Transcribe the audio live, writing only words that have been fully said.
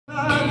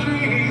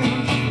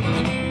dreams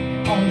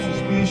on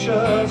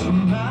suspicious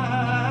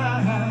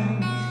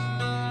minds,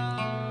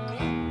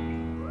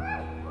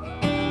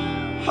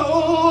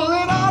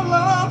 holding our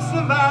love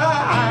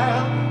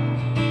survive.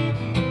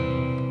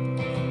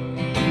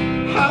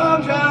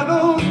 I'll dry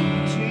those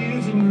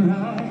tears in your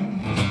eyes.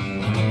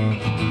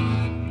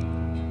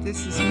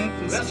 This is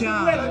Memphis Let's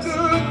John. let a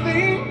good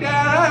thing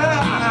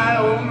die.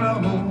 Oh no.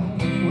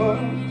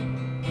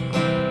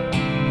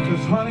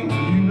 'Cause honey,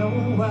 you know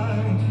why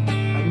I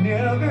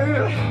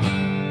never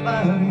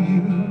lie to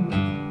you.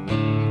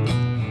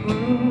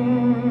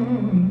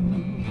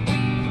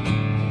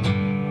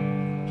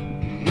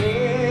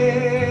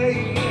 Yeah,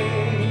 yeah.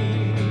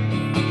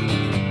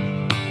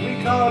 We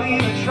caught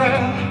in a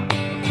trap.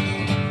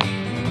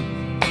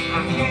 I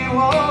can't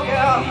walk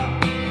out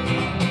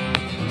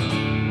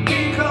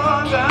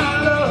because I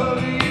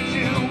love you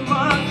too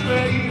much,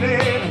 baby.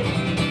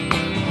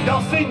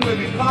 Y'all sing with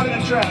me, caught in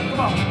a trap, come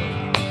on.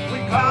 We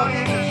caught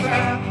in a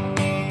trap.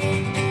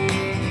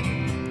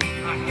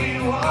 I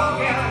can't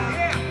walk out,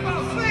 yeah, come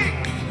on, sing.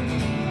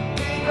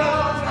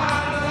 Because I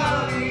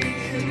love you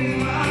too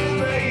much,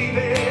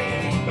 baby.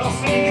 Y'all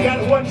sing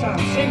together one time,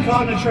 sing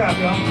caught in a trap,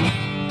 y'all.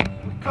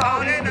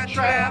 Caught in a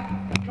trap.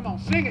 Come on,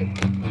 sing it.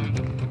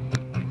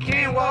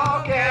 Can't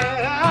walk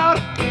out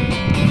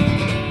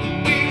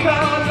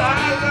because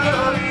I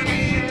love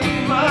you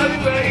too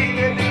much,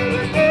 baby.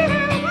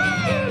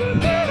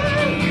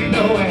 You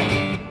know it.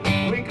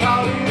 We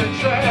caught in a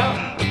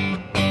trap.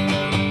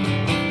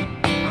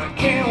 I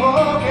can't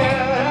walk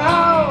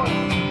out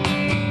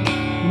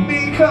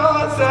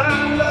because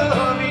I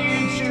love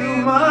you too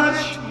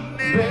much,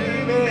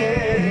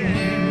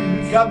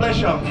 baby. God bless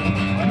y'all.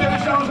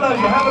 Memphis Jones loves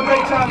you. Have a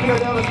great time here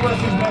at Elvis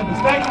Presley Memphis.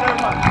 Thank you very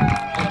much.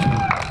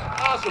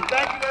 Awesome.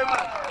 Thank you very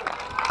much.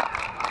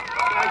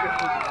 Thank you.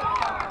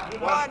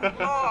 One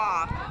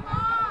more.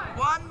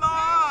 One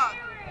more.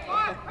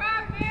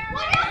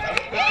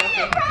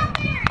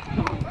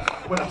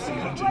 What else are you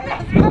going to do?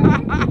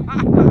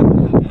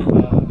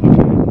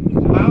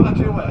 I'll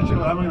tell you what,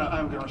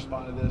 I'm gonna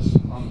respond to this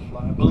on the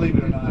fly. Believe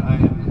it or not, I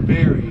am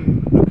very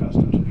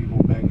accustomed to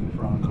people begging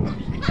for encores.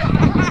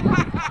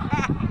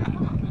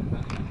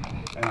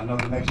 And I know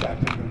the next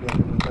act is going to go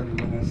for 30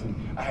 minutes, and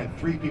I had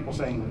 3 people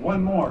saying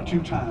one more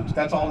 2 times.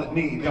 That's all it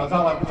needs. You know, it's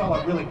all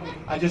I really.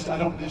 It's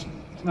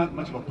not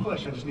much of a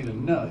push. I just need a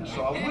nudge.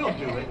 So I will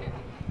do it.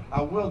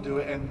 I will do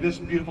it. And this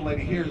beautiful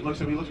lady here looks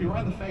at me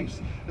right in the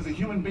face. As a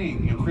human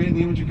being, you know, created in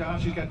the image of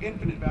God, she's got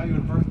infinite value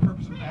and birth,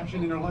 purpose, and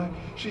passion in her life.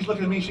 She's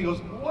looking at me. She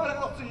goes, "What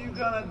else are you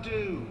gonna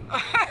do?" I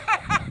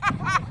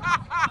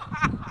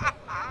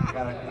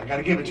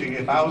gotta give it to you.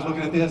 If I was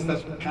looking at this,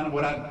 that's kind of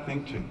what I'd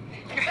think too.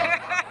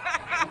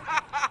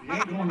 You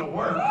ain't going to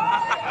work.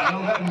 I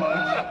know that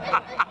much.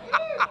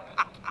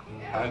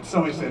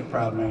 Somebody said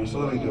proud Mary, so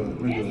let me do it.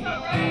 Let me do it.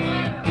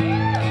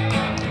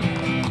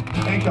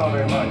 Thank y'all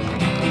very much.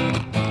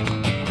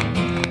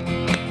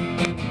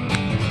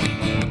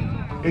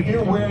 If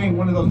you're wearing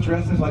one of those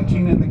dresses like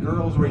Tina and the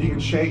Girls where you can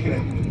shake it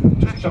and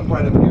just jump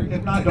right up here,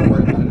 if not, don't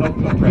worry about it.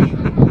 No pressure.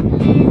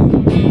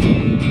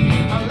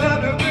 I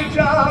love a good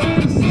job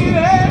in the city,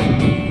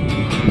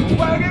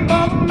 working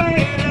for the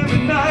man every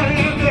night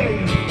and day.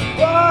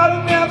 What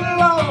I never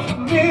lost a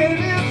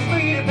minute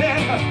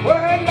sleeping,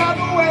 worrying about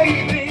the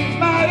way things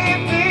might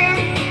have been.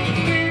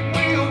 Think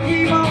we'll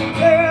keep on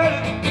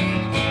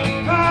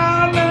learning,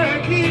 I'm gonna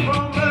keep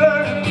on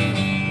learning.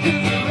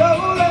 Just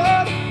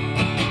rolling,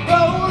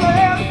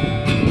 rolling,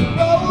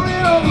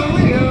 rolling on the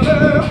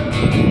river.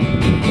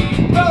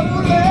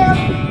 Rolling,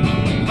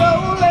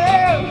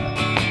 rolling,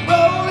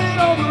 rolling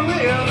on the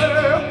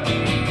river.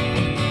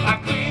 I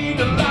cleaned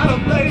a lot of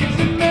places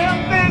in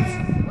Memphis.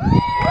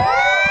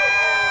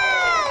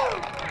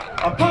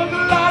 I pumped a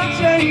lot of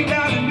change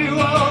down in New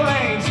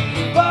Orleans,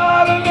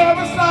 but I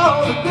never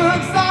saw the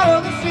good side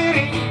of the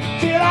city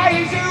till I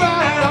used to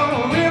ride on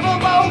a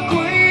riverboat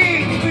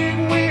queen. Big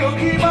wheel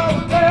keep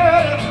on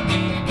turning,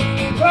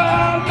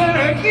 I'm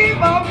gonna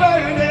keep on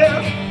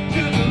burning.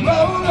 Just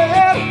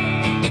rolling,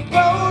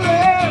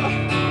 rolling,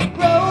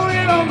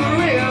 rolling on the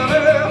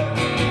river.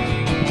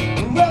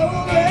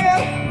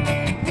 Rolling,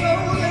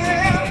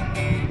 rolling,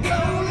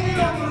 rolling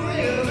on the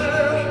river.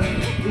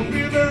 The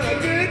river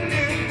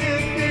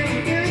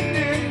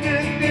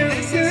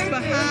This is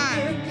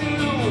behind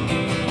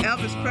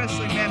Elvis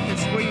Presley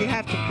Memphis, where you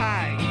have to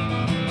pay.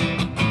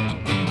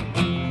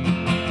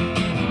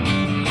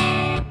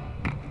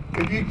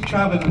 If you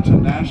travel to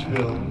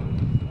Nashville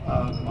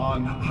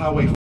on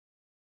Highway